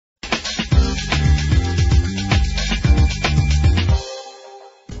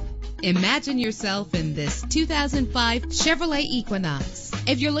Imagine yourself in this 2005 Chevrolet Equinox.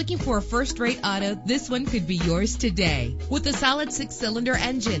 If you're looking for a first-rate auto, this one could be yours today. With a solid 6-cylinder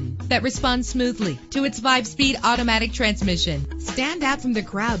engine that responds smoothly to its 5-speed automatic transmission. Stand out from the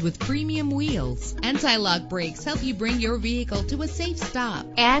crowd with premium wheels. Anti-lock brakes help you bring your vehicle to a safe stop.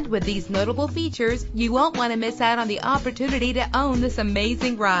 And with these notable features, you won't want to miss out on the opportunity to own this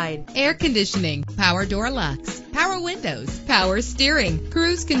amazing ride. Air conditioning, power door locks, power windows, power steering,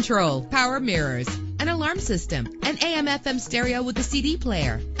 cruise control, power mirrors, an alarm system, an AM/FM stereo with a CD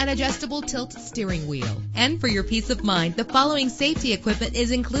player, an adjustable tilt steering wheel. And for your peace of mind, the following safety equipment is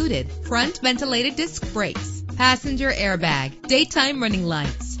included: front ventilated disc brakes, passenger airbag, daytime running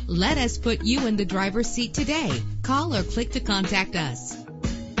lights. Let us put you in the driver's seat today. Call or click to contact us.